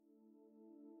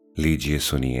लीजिए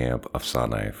सुनिए अब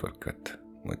अफसाना फुरकत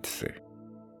मुझसे।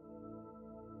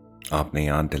 आपने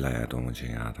याद दिलाया तो मुझे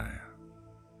याद आया,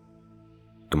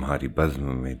 तुम्हारी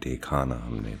बज़्म में देखा ना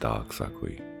हमने दाग सा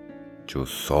कोई, जो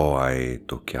 100 आए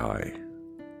तो क्या आए,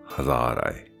 1000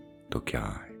 आए तो क्या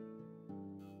आए।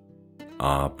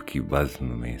 आपकी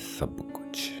बज़्म में सब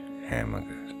कुछ है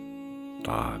मगर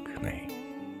दाग नहीं।